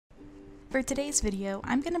For today's video,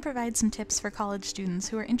 I'm going to provide some tips for college students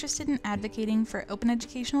who are interested in advocating for open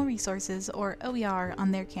educational resources, or OER,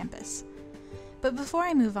 on their campus. But before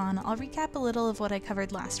I move on, I'll recap a little of what I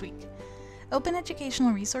covered last week. Open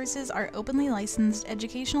educational resources are openly licensed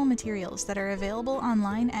educational materials that are available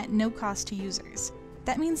online at no cost to users.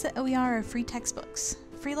 That means that OER are free textbooks,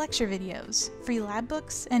 free lecture videos, free lab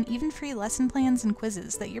books, and even free lesson plans and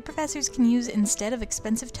quizzes that your professors can use instead of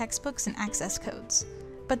expensive textbooks and access codes.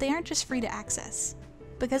 But they aren't just free to access.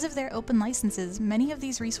 Because of their open licenses, many of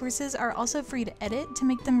these resources are also free to edit to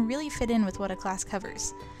make them really fit in with what a class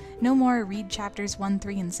covers. No more read chapters 1,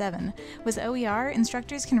 3, and 7. With OER,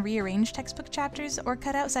 instructors can rearrange textbook chapters or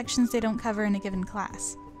cut out sections they don't cover in a given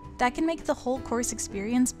class. That can make the whole course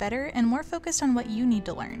experience better and more focused on what you need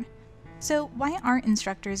to learn. So why aren't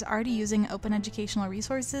instructors already using open educational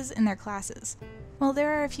resources in their classes? Well,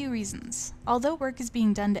 there are a few reasons. Although work is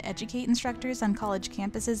being done to educate instructors on college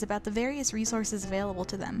campuses about the various resources available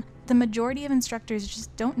to them, the majority of instructors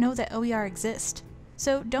just don't know that OER exist.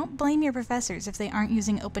 So don't blame your professors if they aren't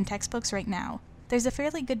using open textbooks right now. There's a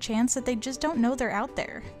fairly good chance that they just don't know they're out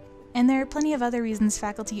there. And there are plenty of other reasons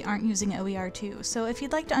faculty aren't using OER too, so if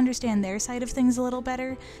you'd like to understand their side of things a little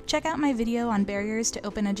better, check out my video on barriers to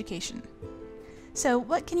open education. So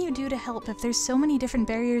what can you do to help if there's so many different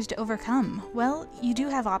barriers to overcome? Well, you do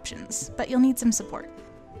have options, but you'll need some support.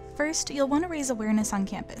 First, you'll want to raise awareness on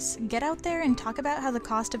campus. Get out there and talk about how the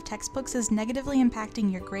cost of textbooks is negatively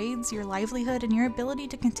impacting your grades, your livelihood, and your ability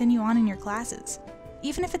to continue on in your classes.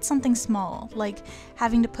 Even if it's something small, like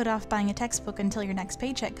having to put off buying a textbook until your next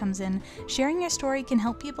paycheck comes in, sharing your story can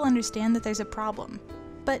help people understand that there's a problem.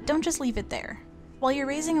 But don't just leave it there. While you're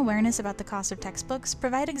raising awareness about the cost of textbooks,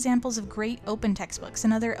 provide examples of great open textbooks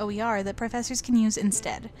and other OER that professors can use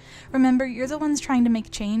instead. Remember, you're the ones trying to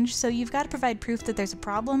make change, so you've got to provide proof that there's a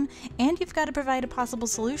problem, and you've got to provide a possible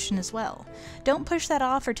solution as well. Don't push that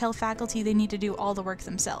off or tell faculty they need to do all the work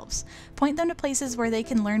themselves. Point them to places where they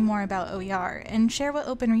can learn more about OER, and share what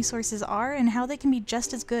open resources are and how they can be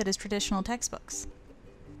just as good as traditional textbooks.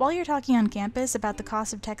 While you're talking on campus about the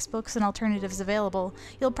cost of textbooks and alternatives available,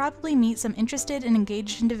 you'll probably meet some interested and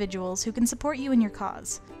engaged individuals who can support you in your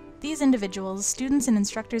cause. These individuals, students and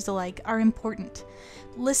instructors alike, are important.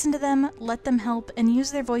 Listen to them, let them help, and use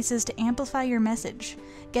their voices to amplify your message.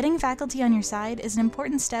 Getting faculty on your side is an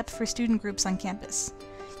important step for student groups on campus.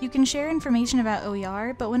 You can share information about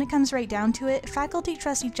OER, but when it comes right down to it, faculty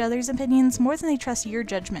trust each other's opinions more than they trust your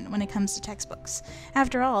judgment when it comes to textbooks.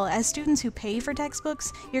 After all, as students who pay for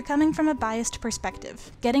textbooks, you're coming from a biased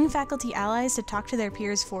perspective. Getting faculty allies to talk to their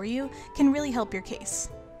peers for you can really help your case.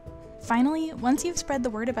 Finally, once you've spread the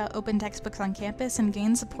word about open textbooks on campus and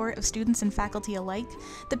gained support of students and faculty alike,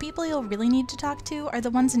 the people you'll really need to talk to are the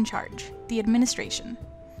ones in charge, the administration.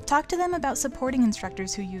 Talk to them about supporting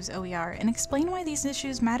instructors who use OER and explain why these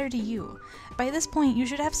issues matter to you. By this point, you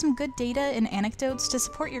should have some good data and anecdotes to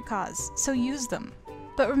support your cause, so use them.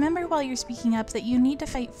 But remember while you're speaking up that you need to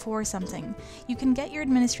fight for something. You can get your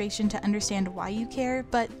administration to understand why you care,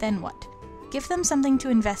 but then what? Give them something to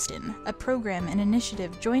invest in, a program, an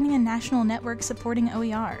initiative, joining a national network supporting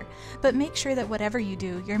OER. But make sure that whatever you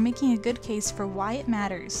do, you're making a good case for why it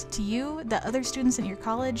matters to you, the other students in your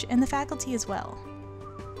college, and the faculty as well.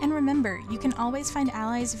 And remember, you can always find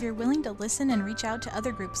allies if you're willing to listen and reach out to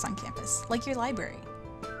other groups on campus, like your library.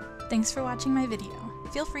 Thanks for watching my video.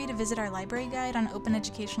 Feel free to visit our library guide on open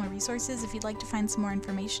educational resources if you'd like to find some more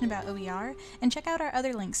information about OER, and check out our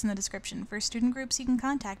other links in the description for student groups you can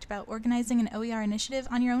contact about organizing an OER initiative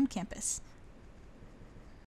on your own campus.